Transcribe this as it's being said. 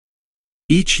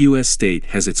Each U.S. state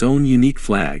has its own unique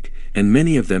flag, and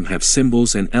many of them have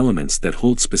symbols and elements that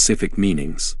hold specific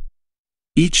meanings.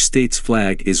 Each state's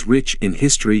flag is rich in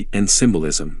history and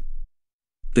symbolism.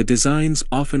 The designs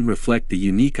often reflect the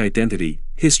unique identity,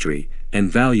 history, and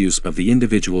values of the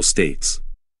individual states.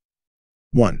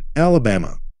 1.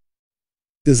 Alabama.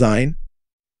 Design.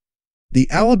 The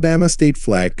Alabama state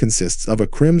flag consists of a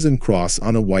crimson cross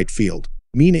on a white field,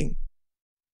 meaning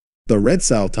the red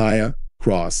saltire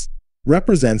cross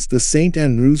represents the St.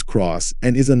 Andrew's Cross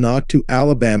and is a nod to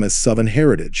Alabama's Southern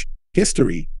heritage.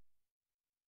 History.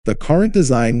 The current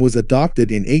design was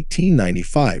adopted in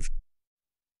 1895.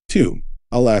 2.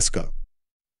 Alaska.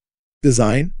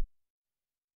 Design.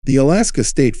 The Alaska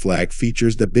state flag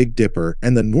features the Big Dipper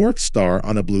and the North Star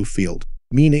on a blue field,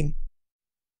 meaning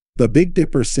the Big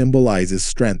Dipper symbolizes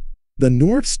strength, the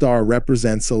North Star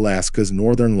represents Alaska's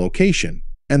northern location,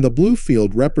 and the blue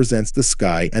field represents the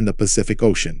sky and the Pacific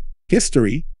Ocean.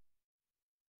 History.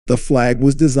 The flag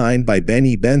was designed by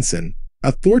Benny Benson,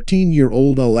 a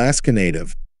 13-year-old Alaska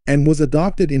native, and was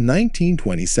adopted in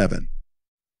 1927.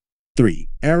 3.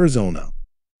 Arizona.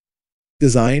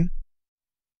 Design.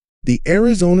 The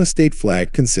Arizona state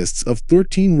flag consists of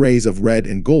 13 rays of red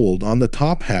and gold on the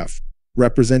top half,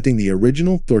 representing the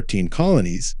original 13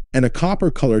 colonies, and a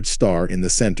copper-colored star in the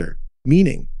center,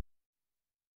 meaning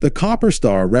the copper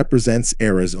star represents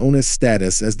Arizona's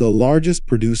status as the largest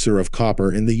producer of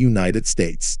copper in the United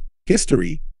States.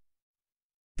 History.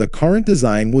 The current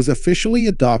design was officially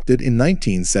adopted in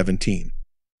 1917.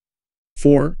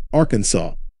 4.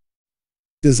 Arkansas.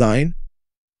 Design.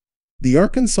 The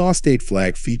Arkansas state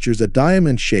flag features a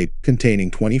diamond shape containing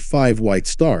 25 white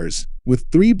stars, with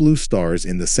 3 blue stars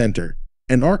in the center,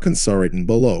 and Arkansas written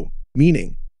below,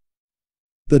 meaning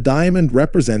the diamond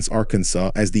represents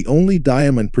Arkansas as the only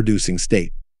diamond-producing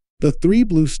state. The 3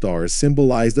 blue stars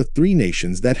symbolize the 3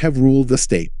 nations that have ruled the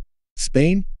state: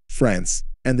 Spain, France,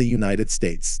 and the United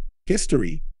States.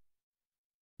 History.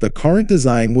 The current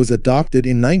design was adopted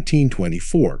in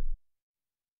 1924.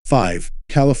 5.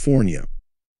 California.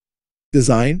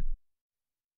 Design.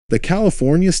 The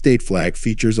California state flag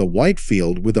features a white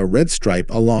field with a red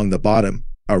stripe along the bottom,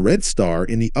 a red star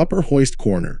in the upper hoist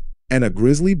corner, and a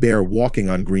grizzly bear walking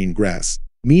on green grass,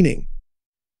 meaning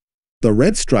the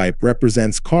red stripe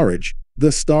represents courage,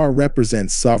 the star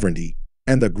represents sovereignty,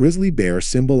 and the grizzly bear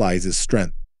symbolizes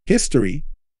strength. History.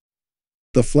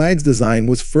 The flag's design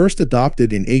was first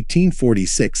adopted in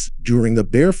 1846 during the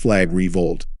Bear Flag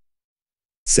Revolt.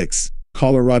 6.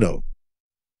 Colorado.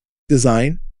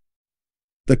 Design.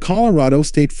 The Colorado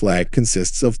state flag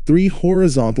consists of 3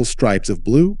 horizontal stripes of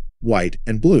blue, white,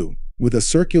 and blue, with a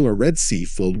circular red sea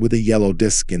filled with a yellow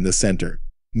disk in the center,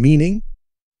 meaning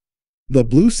the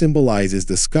blue symbolizes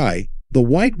the sky, the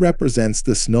white represents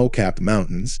the snow-capped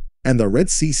mountains, and the red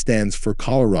sea stands for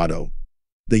Colorado.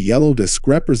 The yellow disk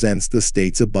represents the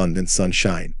state's abundant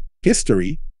sunshine.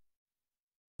 History.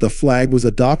 The flag was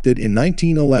adopted in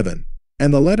 1911,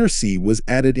 and the letter C was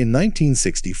added in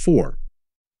 1964.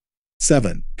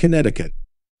 7. Connecticut.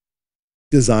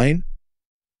 Design.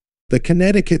 The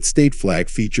Connecticut state flag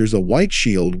features a white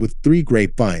shield with 3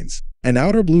 grapevines, an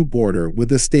outer blue border with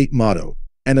the state motto,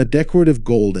 and a decorative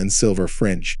gold and silver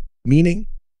fringe, meaning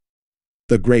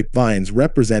the grapevines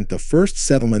represent the first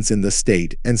settlements in the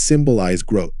state and symbolize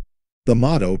growth. The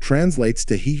motto translates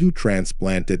to "He who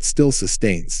transplanted still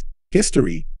sustains."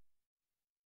 History.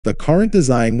 The current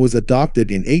design was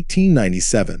adopted in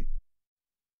 1897.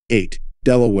 8.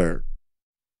 Delaware.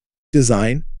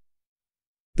 Design.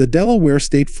 The Delaware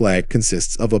state flag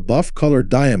consists of a buff-colored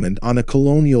diamond on a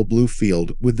colonial blue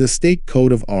field with the state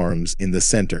coat of arms in the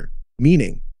center,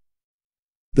 meaning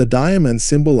the diamond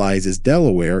symbolizes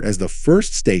Delaware as the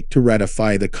first state to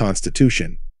ratify the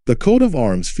Constitution. The coat of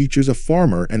arms features a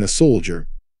farmer and a soldier,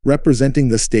 representing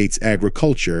the state's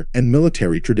agriculture and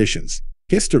military traditions.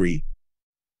 History.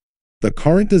 The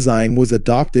current design was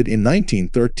adopted in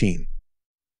 1913.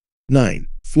 9.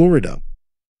 Florida.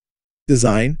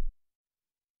 Design.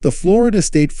 The Florida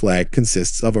state flag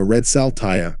consists of a red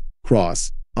saltire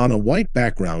cross on a white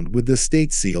background with the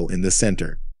state seal in the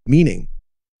center, meaning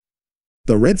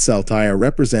the red saltire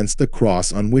represents the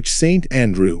cross on which St.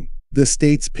 Andrew, the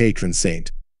state's patron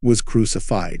saint, was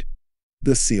crucified.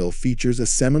 The seal features a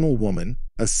Seminole woman,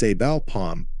 a sabal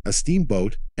palm, a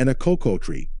steamboat, and a cocoa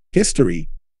tree. History.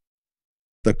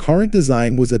 The current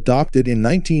design was adopted in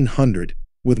 1900,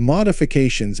 with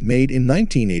modifications made in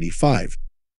 1985.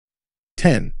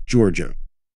 10. Georgia.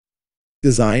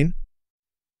 Design.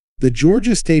 The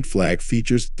Georgia state flag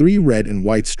features 3 red and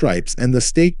white stripes and the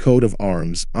state coat of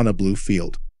arms on a blue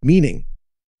field, meaning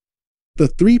The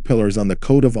three pillars on the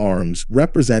coat of arms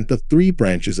represent the three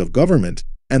branches of government,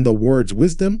 and the words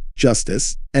wisdom,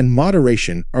 justice, and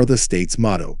moderation are the state's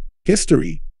motto.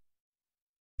 History.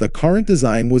 The current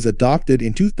design was adopted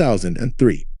in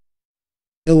 2003.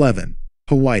 11.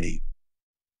 Hawaii.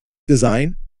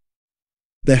 Design.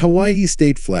 The Hawaii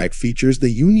state flag features the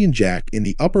Union Jack in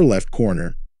the upper left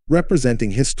corner,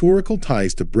 representing historical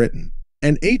ties to Britain,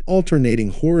 and 8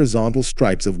 alternating horizontal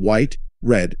stripes of white,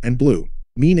 red, and blue,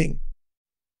 meaning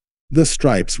the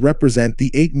stripes represent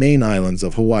the 8 main islands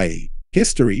of Hawaii.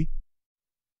 History.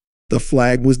 The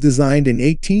flag was designed in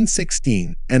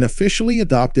 1816 and officially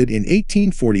adopted in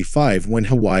 1845 when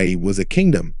Hawaii was a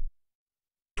kingdom.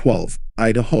 12.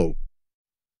 Idaho.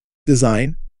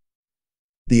 Design.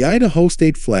 The Idaho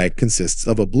state flag consists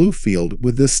of a blue field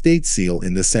with the state seal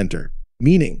in the center,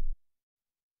 meaning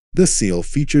the seal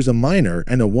features a miner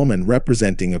and a woman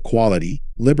representing equality,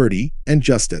 liberty, and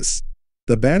justice.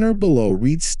 The banner below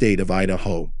reads State of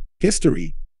Idaho.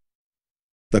 History.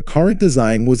 The current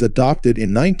design was adopted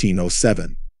in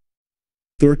 1907.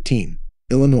 13.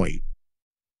 Illinois.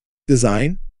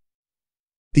 Design.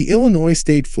 The Illinois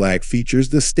state flag features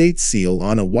the state seal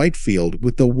on a white field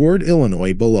with the word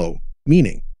Illinois below,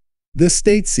 meaning the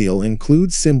state seal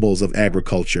includes symbols of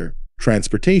agriculture,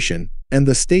 transportation, and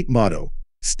the state motto,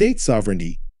 State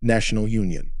Sovereignty, National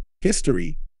Union.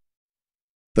 History.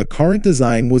 The current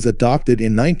design was adopted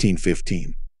in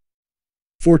 1915.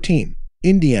 14.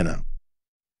 Indiana.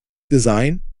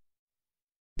 Design.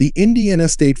 The Indiana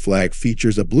state flag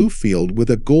features a blue field with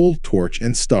a gold torch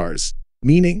and stars,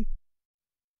 meaning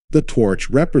the torch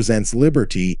represents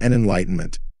liberty and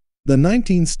enlightenment. The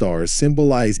 19 stars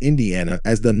symbolize Indiana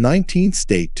as the 19th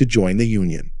state to join the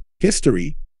Union.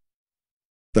 History.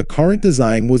 The current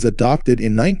design was adopted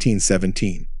in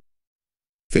 1917.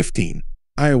 15.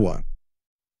 Iowa.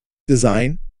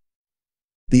 Design.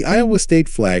 The Iowa state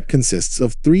flag consists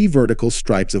of 3 vertical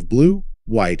stripes of blue,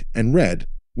 white, and red,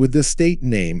 with the state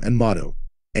name and motto,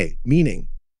 A, meaning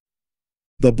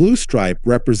the blue stripe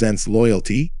represents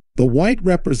loyalty, the white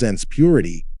represents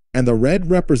purity, and the red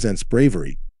represents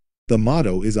bravery. The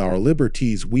motto is Our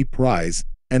liberties we prize,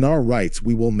 and our rights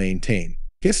we will maintain.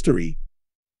 History.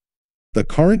 The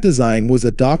current design was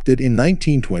adopted in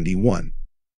 1921.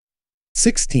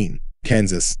 16.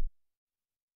 Kansas.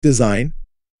 Design.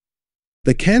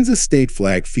 The Kansas state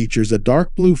flag features a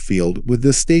dark blue field with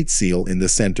the state seal in the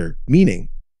center, meaning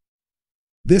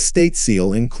this state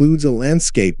seal includes a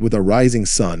landscape with a rising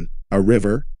sun, a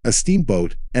river, a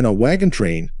steamboat, and a wagon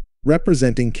train,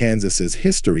 representing Kansas's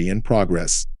history and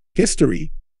progress.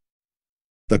 History.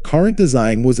 The current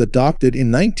design was adopted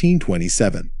in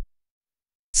 1927.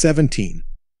 17.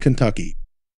 Kentucky.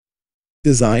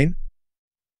 Design.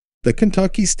 The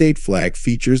Kentucky state flag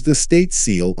features the state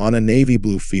seal on a navy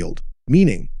blue field,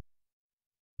 meaning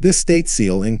this state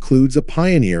seal includes a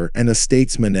pioneer and a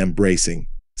statesman embracing,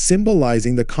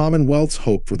 symbolizing the Commonwealth's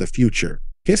hope for the future.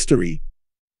 History.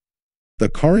 The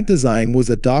current design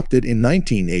was adopted in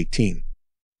 1918.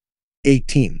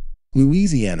 18.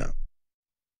 Louisiana.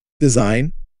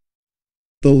 Design.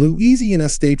 The Louisiana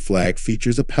state flag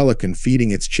features a pelican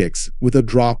feeding its chicks with a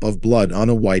drop of blood on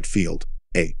a white field,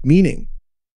 A, meaning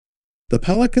the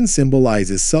pelican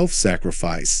symbolizes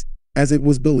self-sacrifice, as it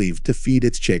was believed to feed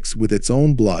its chicks with its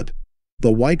own blood.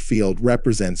 The white field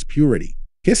represents purity.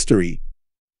 History.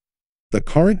 The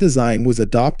current design was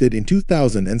adopted in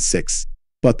 2006,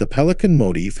 but the pelican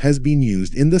motif has been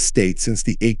used in the state since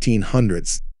the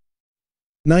 1800s.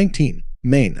 19.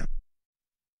 Maine.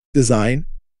 Design.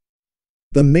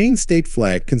 The Maine state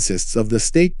flag consists of the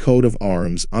state coat of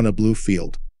arms on a blue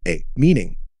field, A,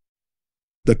 meaning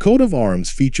the coat of arms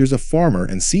features a farmer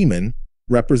and seaman,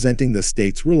 representing the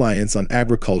state's reliance on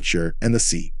agriculture and the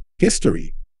sea.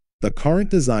 History. The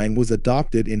current design was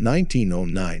adopted in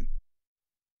 1909.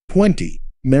 20.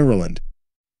 Maryland.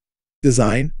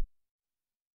 Design.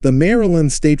 The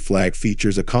Maryland state flag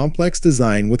features a complex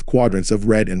design with quadrants of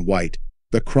red and white,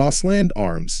 the crossland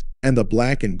arms, and the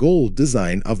black and gold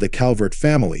design of the Calvert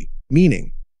family,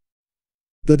 meaning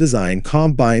the design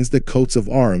combines the coats of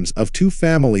arms of 2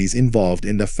 families involved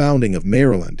in the founding of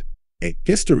Maryland. A.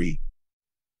 History.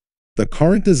 The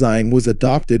current design was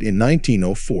adopted in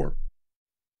 1904.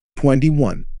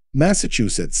 21.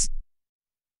 Massachusetts.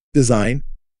 Design.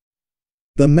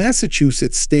 The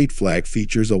Massachusetts state flag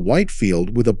features a white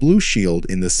field with a blue shield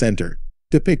in the center,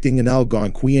 depicting an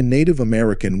Algonquian Native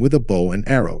American with a bow and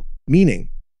arrow, meaning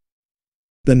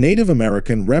the Native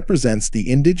American represents the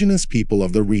indigenous people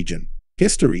of the region.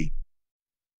 History.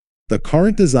 The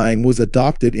current design was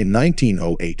adopted in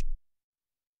 1908.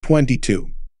 22.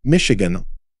 Michigan.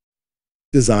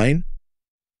 Design.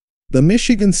 The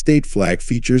Michigan state flag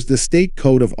features the state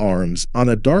coat of arms on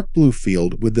a dark blue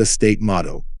field with the state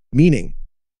motto, meaning.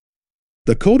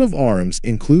 The coat of arms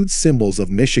includes symbols of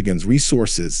Michigan's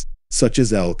resources, such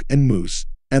as elk and moose,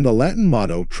 and the Latin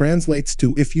motto translates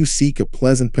to "If you seek a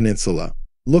pleasant peninsula,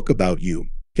 look about you."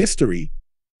 History.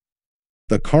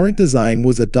 The current design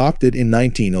was adopted in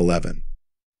 1911.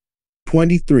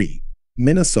 23.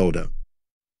 Minnesota.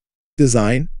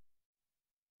 Design.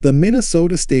 The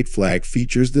Minnesota state flag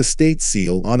features the state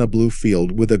seal on a blue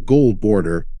field with a gold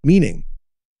border, meaning.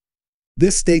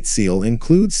 This state seal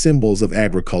includes symbols of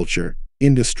agriculture,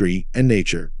 industry, and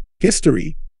nature.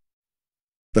 History.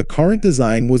 The current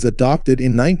design was adopted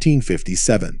in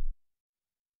 1957.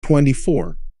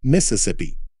 24.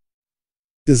 Mississippi.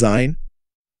 Design.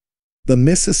 The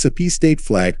Mississippi state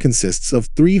flag consists of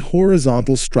 3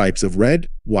 horizontal stripes of red,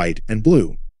 white, and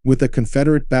blue, with a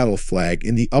Confederate battle flag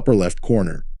in the upper left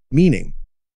corner, meaning.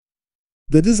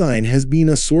 The design has been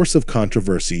a source of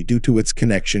controversy due to its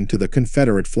connection to the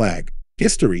Confederate flag.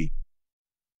 History.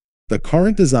 The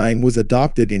current design was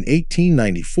adopted in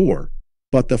 1894,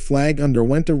 but the flag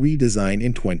underwent a redesign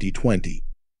in 2020.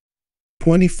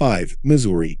 25.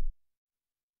 Missouri.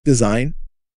 Design.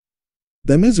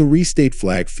 The Missouri state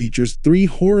flag features 3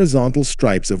 horizontal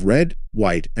stripes of red,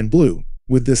 white, and blue,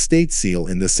 with the state seal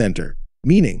in the center,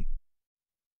 meaning.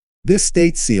 This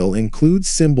state seal includes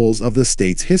symbols of the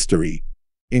state's history,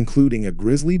 including a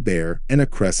grizzly bear and a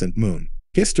crescent moon.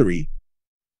 History.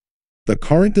 The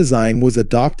current design was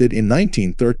adopted in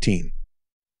 1913.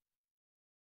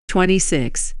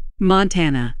 26.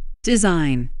 Montana.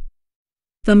 Design.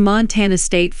 The Montana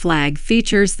state flag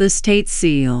features the state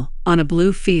seal on a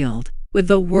blue field with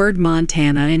the word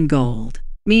Montana in gold,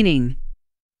 meaning.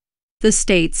 The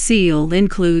state seal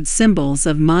includes symbols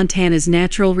of Montana's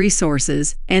natural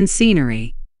resources and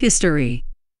scenery. History.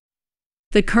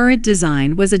 The current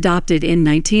design was adopted in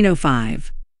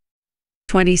 1905.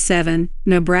 27.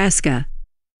 Nebraska.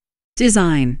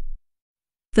 Design.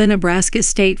 The Nebraska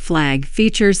state flag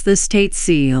features the state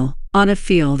seal on a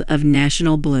field of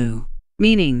national blue,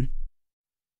 meaning.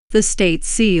 The state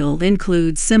seal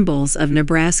includes symbols of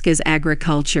Nebraska's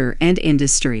agriculture and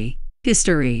industry.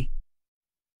 History.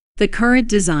 The current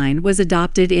design was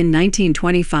adopted in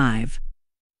 1925.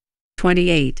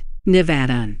 28.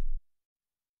 Nevada.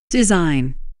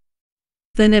 Design.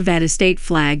 The Nevada state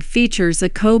flag features a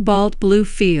cobalt blue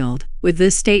field with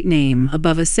the state name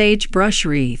above a sagebrush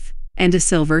wreath and a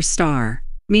silver star,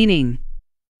 meaning.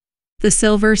 The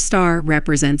silver star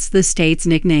represents the state's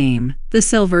nickname, the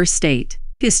Silver State.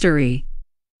 History.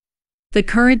 The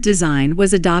current design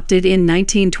was adopted in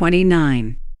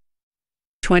 1929.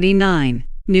 29.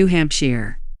 New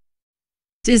Hampshire.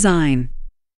 Design.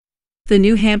 The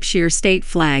New Hampshire state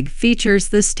flag features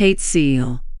the state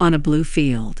seal on a blue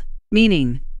field,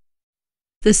 meaning.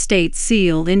 The state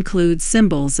seal includes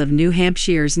symbols of New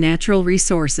Hampshire's natural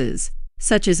resources,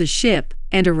 such as a ship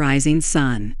and a rising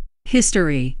sun.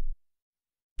 History.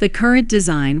 The current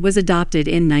design was adopted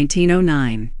in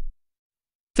 1909.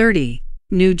 30.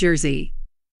 New Jersey.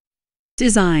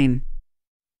 Design.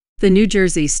 The New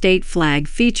Jersey state flag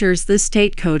features the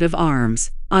state coat of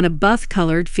arms on a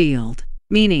buff-colored field,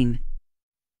 meaning.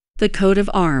 The coat of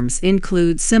arms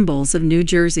includes symbols of New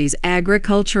Jersey's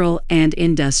agricultural and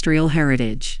industrial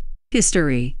heritage.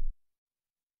 History.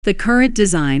 The current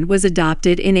design was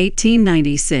adopted in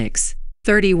 1896.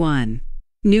 31.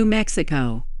 New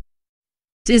Mexico.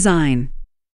 Design.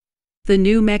 The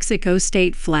New Mexico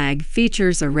state flag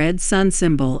features a red sun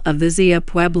symbol of the Zia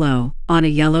Pueblo on a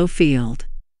yellow field.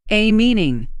 A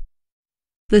meaning.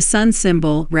 The sun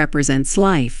symbol represents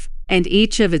life, and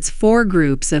each of its 4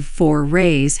 groups of 4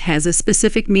 rays has a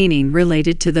specific meaning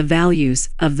related to the values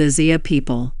of the Zia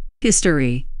people.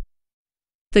 History.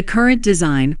 The current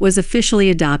design was officially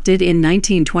adopted in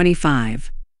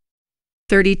 1925.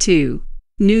 32.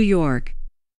 New York.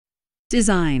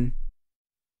 Design.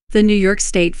 The New York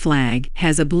state flag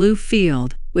has a blue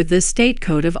field with the state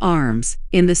coat of arms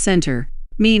in the center,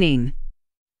 meaning.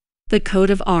 The coat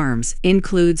of arms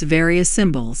includes various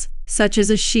symbols, such as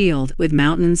a shield with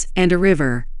mountains and a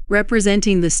river,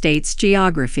 representing the state's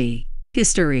geography.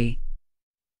 History.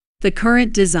 The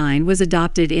current design was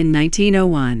adopted in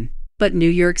 1901, but New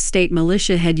York State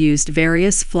militia had used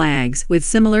various flags with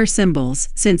similar symbols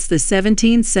since the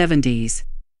 1770s.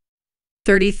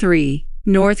 33.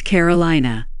 North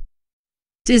Carolina.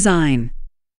 Design.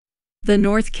 The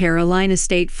North Carolina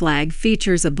state flag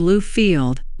features a blue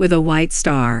field with a white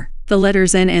star, the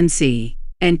letters NNC,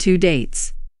 and 2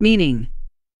 dates, meaning.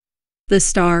 The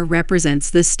star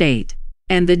represents the state,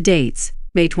 and the dates,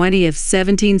 May 20,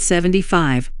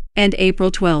 1775, and April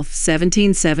 12,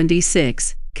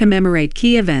 1776, commemorate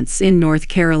key events in North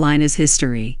Carolina's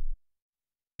history.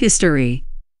 History.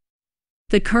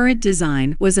 The current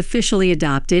design was officially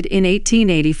adopted in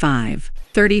 1885.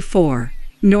 34.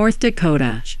 North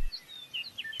Dakota.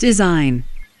 Design.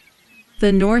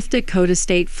 The North Dakota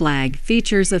state flag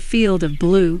features a field of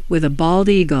blue with a bald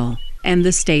eagle and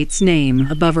the state's name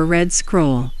above a red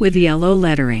scroll with yellow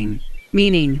lettering,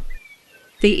 meaning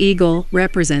the eagle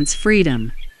represents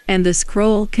freedom, and the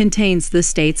scroll contains the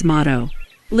state's motto,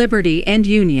 Liberty and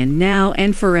Union now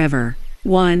and forever,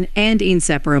 one and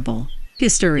inseparable.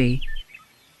 History.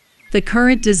 The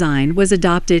current design was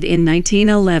adopted in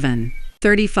 1911.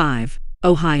 35.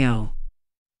 Ohio.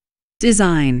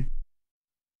 Design.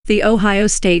 The Ohio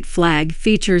state flag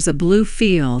features a blue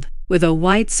field with a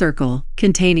white circle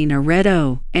containing a red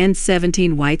O and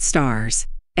 17 white stars,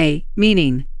 A,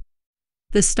 meaning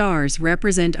the stars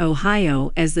represent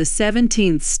Ohio as the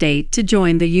 17th state to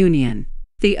join the Union.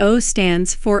 The O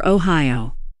stands for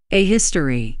Ohio. A.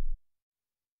 History.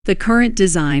 The current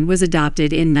design was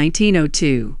adopted in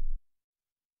 1902.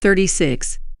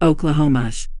 36.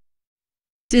 Oklahoma.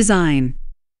 Design.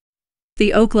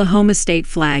 The Oklahoma state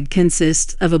flag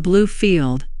consists of a blue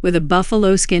field with a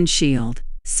buffalo skin shield,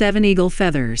 7 eagle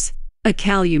feathers, a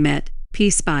calumet,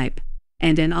 peace pipe,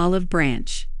 and an olive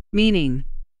branch, meaning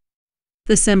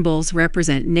the symbols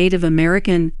represent Native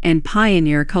American and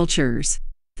pioneer cultures.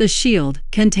 The shield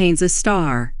contains a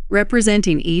star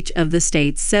representing each of the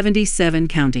state's 77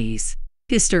 counties.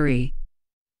 History.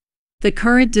 The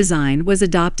current design was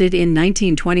adopted in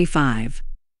 1925.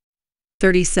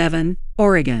 37.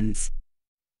 Oregon's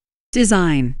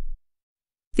design.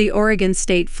 The Oregon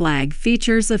state flag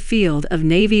features a field of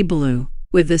navy blue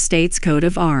with the state's coat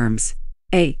of arms,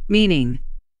 A, meaning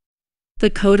the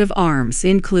coat of arms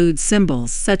includes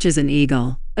symbols such as an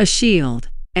eagle, a shield,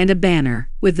 and a banner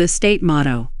with the state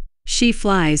motto, She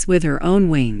flies with her own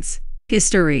wings.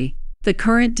 History. The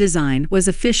current design was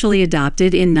officially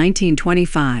adopted in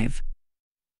 1925.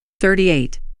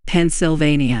 38.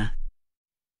 Pennsylvania.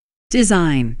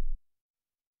 Design.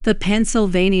 The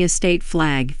Pennsylvania state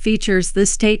flag features the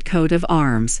state coat of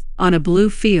arms on a blue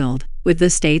field with the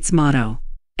state's motto,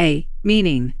 A,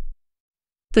 meaning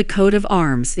the coat of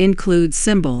arms includes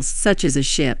symbols such as a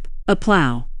ship, a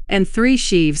plow, and 3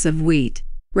 sheaves of wheat,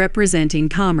 representing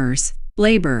commerce,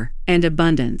 labor, and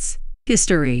abundance.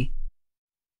 History.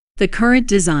 The current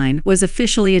design was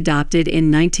officially adopted in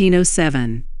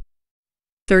 1907.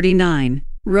 39.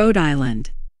 Rhode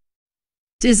Island.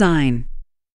 Design.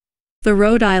 The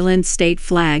Rhode Island state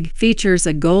flag features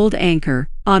a gold anchor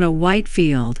on a white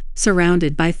field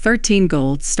surrounded by 13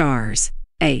 gold stars,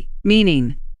 A,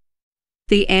 meaning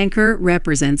the anchor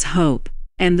represents hope,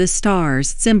 and the stars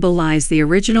symbolize the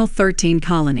original 13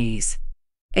 colonies.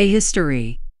 A.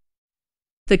 History.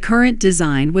 The current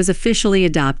design was officially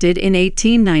adopted in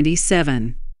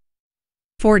 1897.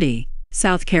 40.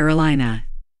 South Carolina.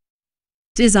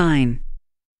 Design.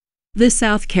 The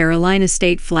South Carolina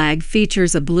state flag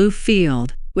features a blue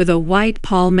field with a white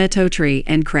palmetto tree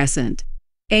and crescent,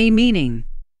 A, meaning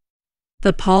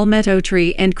the palmetto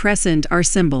tree and crescent are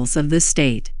symbols of the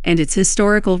state and its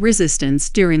historical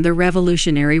resistance during the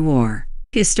Revolutionary War.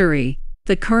 History.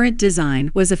 The current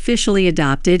design was officially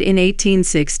adopted in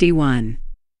 1861.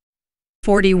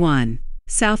 41.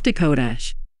 South Dakota.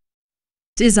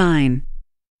 Design.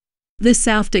 The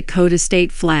South Dakota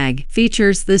state flag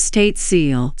features the state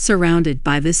seal surrounded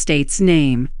by the state's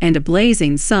name and a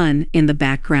blazing sun in the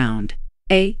background,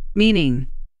 A, meaning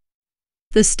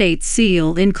the state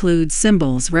seal includes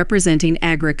symbols representing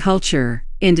agriculture,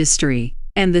 industry,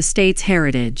 and the state's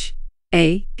heritage.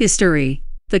 A. History.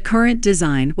 The current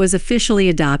design was officially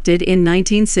adopted in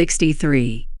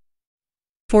 1963.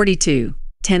 42.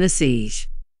 Tennessee.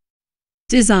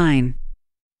 Design.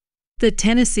 The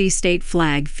Tennessee state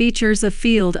flag features a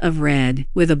field of red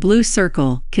with a blue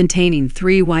circle containing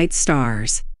 3 white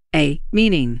stars, A,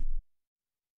 meaning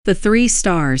the 3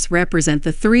 stars represent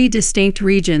the 3 distinct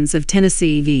regions of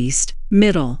Tennessee: East,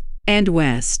 Middle, and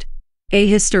West. A.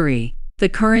 History. The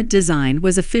current design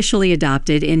was officially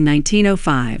adopted in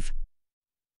 1905.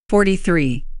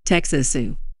 43. Texas.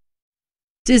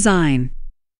 Design.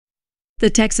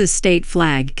 The Texas state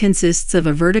flag consists of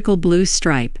a vertical blue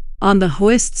stripe on the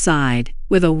hoist side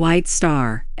with a white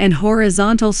star and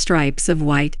horizontal stripes of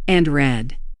white and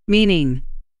red, meaning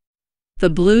the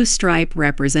blue stripe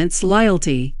represents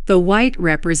loyalty, the white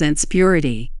represents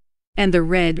purity, and the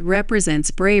red represents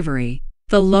bravery.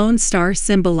 The lone star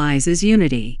symbolizes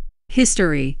unity.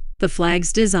 History. The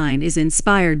flag's design is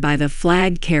inspired by the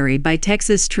flag carried by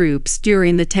Texas troops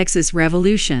during the Texas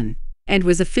Revolution and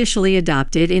was officially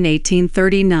adopted in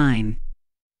 1839.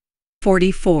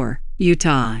 44.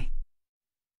 Utah.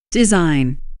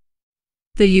 Design.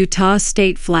 The Utah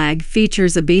state flag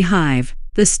features a beehive,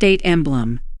 the state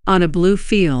emblem, on a blue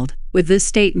field, with the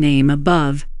state name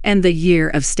above and the year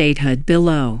of statehood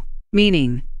below.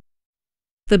 Meaning,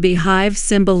 the beehive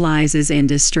symbolizes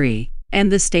industry,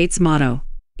 and the state's motto,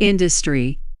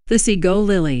 industry, the seagull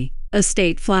lily, a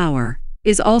state flower,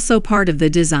 is also part of the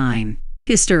design.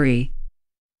 History.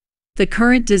 The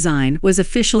current design was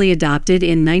officially adopted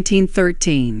in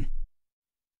 1913.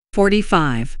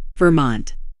 45.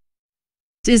 Vermont.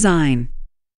 Design.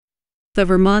 The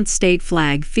Vermont state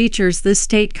flag features the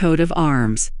state coat of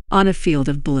arms, on a field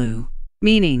of blue.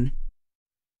 Meaning,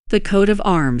 the coat of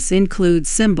arms includes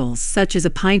symbols such as a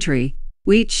pine tree,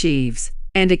 wheat sheaves,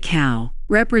 and a cow,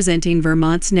 representing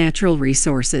Vermont's natural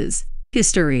resources.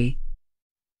 History.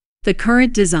 The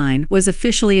current design was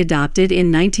officially adopted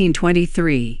in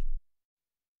 1923.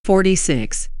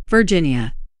 46.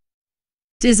 Virginia.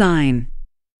 Design.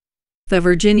 The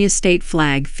Virginia state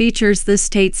flag features the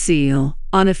state seal,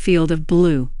 on a field of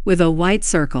blue, with a white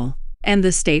circle, and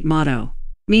the state motto.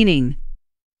 Meaning,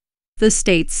 the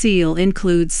state seal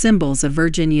includes symbols of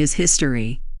Virginia's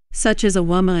history, such as a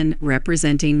woman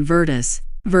representing virtus,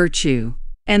 virtue,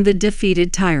 and the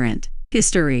defeated tyrant.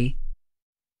 History.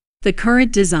 The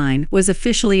current design was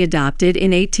officially adopted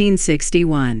in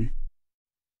 1861.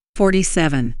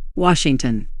 47.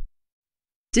 Washington.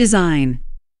 Design.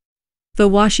 The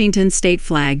Washington state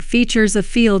flag features a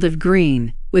field of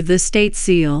green, with the state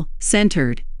seal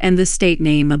centered and the state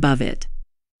name above it.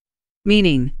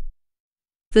 Meaning,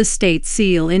 the state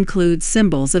seal includes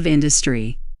symbols of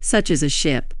industry, such as a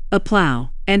ship, a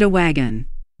plow, and a wagon.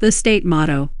 The state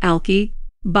motto, Alki,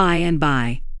 by and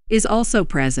by, is also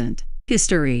present.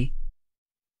 History.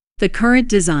 The current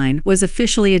design was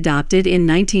officially adopted in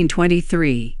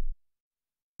 1923.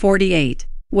 48.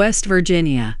 West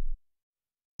Virginia.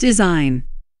 Design.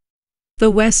 The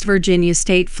West Virginia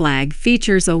state flag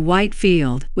features a white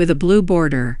field with a blue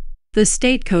border, the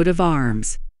state coat of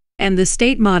arms, and the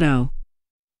state motto.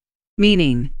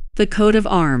 Meaning, the coat of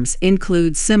arms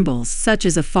includes symbols such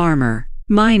as a farmer,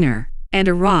 miner, and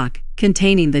a rock,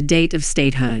 containing the date of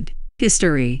statehood.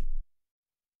 History.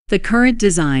 The current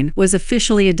design was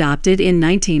officially adopted in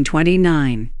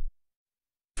 1929.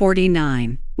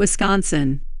 49.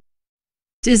 Wisconsin.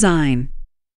 Design.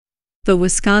 The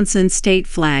Wisconsin state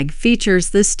flag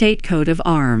features the state coat of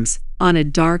arms, on a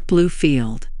dark blue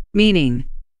field. Meaning,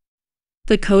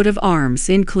 the coat of arms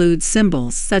includes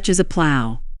symbols such as a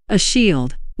plow, a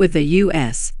shield, with the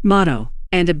U.S. motto,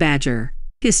 and a badger.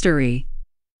 History.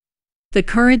 The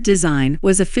current design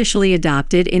was officially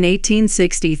adopted in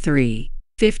 1863.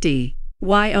 50.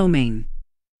 Wyoming.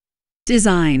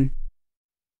 Design.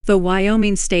 The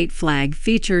Wyoming state flag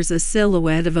features a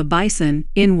silhouette of a bison,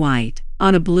 in white,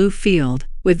 on a blue field,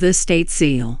 with the state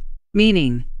seal.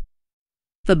 Meaning,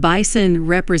 the bison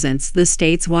represents the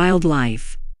state's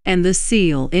wildlife, and the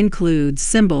seal includes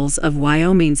symbols of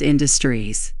Wyoming's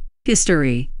industries.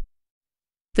 History.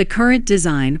 The current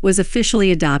design was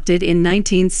officially adopted in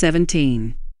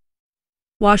 1917.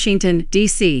 Washington,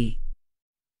 D.C.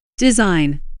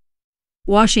 Design.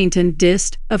 Washington,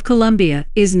 Dist. of Columbia,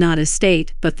 is not a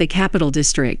state but the capital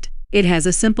district. It has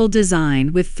a simple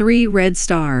design with 3 red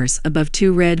stars above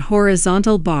 2 red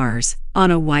horizontal bars, on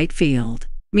a white field.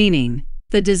 Meaning,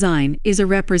 the design is a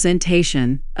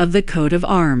representation of the coat of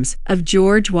arms of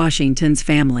George Washington's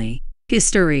family.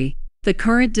 History. The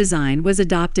current design was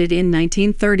adopted in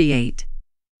 1938.